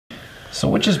So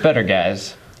which is better,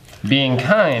 guys? Being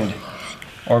kind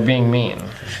or being mean?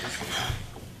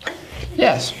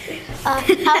 Yes.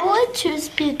 I would choose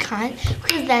be kind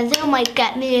because then they might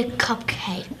get me a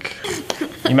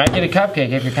cupcake. You might get a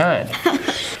cupcake if you're kind.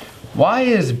 Why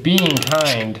is being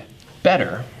kind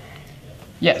better?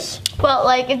 Yes. Well,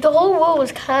 like, if the whole world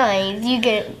was kind, you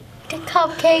get the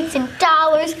cupcakes and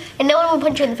dollars, and no one would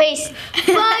punch you in the face.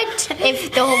 But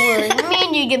if the whole world was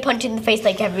mean, you get punched in the face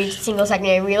like every single second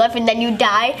of your life, and then you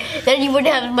die, then you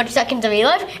wouldn't have as much seconds of your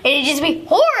life, and it'd just be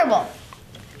horrible.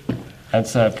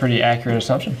 That's a pretty accurate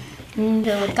assumption.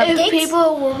 Cupcakes? If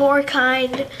people were more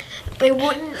kind, they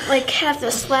wouldn't like have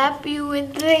to slap you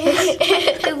and things.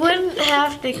 They wouldn't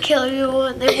have to kill you,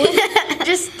 and they wouldn't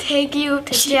just take you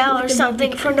to jail or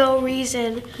something for no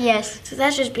reason. Yes. So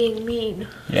that's just being mean.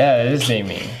 Yeah, it is being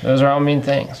mean. Those are all mean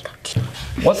things.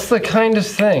 What's the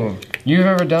kindest thing you've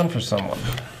ever done for someone?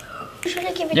 Should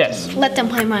I give it Yes. Let them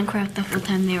play Minecraft the whole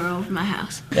time they were over my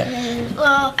house. Yeah.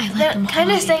 Well, I let them the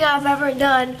kindest hide. thing I've ever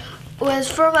done was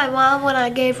for my mom when I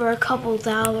gave her a couple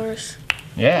dollars.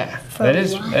 Yeah, that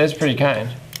is pretty kind.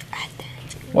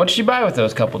 What did she buy with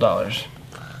those couple dollars?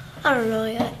 I don't know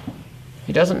yet.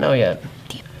 He doesn't know yet.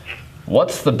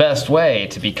 What's the best way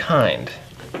to be kind?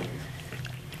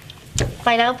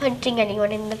 By not punching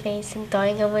anyone in the face and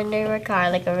throwing them under a car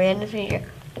like a random stranger.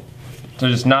 So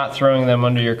just not throwing them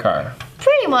under your car.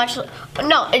 Pretty much.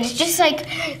 No, it's just like,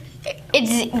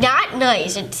 it's not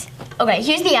nice. It's, okay,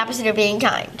 here's the opposite of being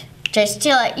kind. Just to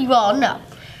let you all know.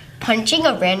 Punching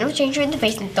a random stranger in the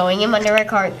face and throwing him under a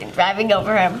car and driving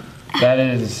over him.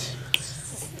 That's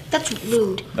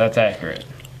Rude. That's accurate.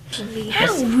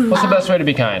 How rude. What's the best way to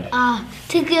be kind?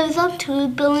 To give them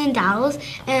 $2 billion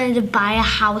and to buy a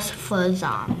house for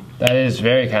them. That is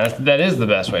very kind. That is the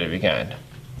best way to be kind.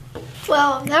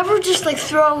 Well, never just like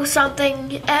throw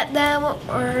something at them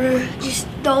or just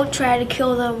don't try to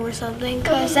kill them or something,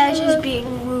 because that's just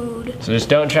being rude. So just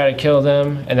don't try to kill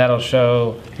them, and that'll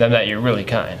show them that you're really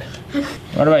kind.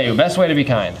 What about you? Best way to be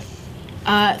kind?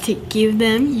 To give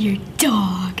them your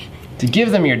dog. To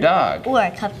give them your dog. Or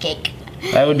a cupcake.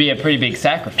 That would be a pretty big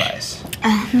sacrifice.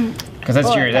 Because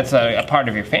that's a part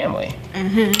of your family.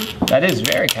 That is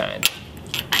very kind.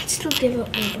 I'd still give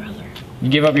up my brother. You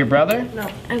give up your brother? No,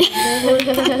 I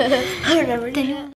would never do that.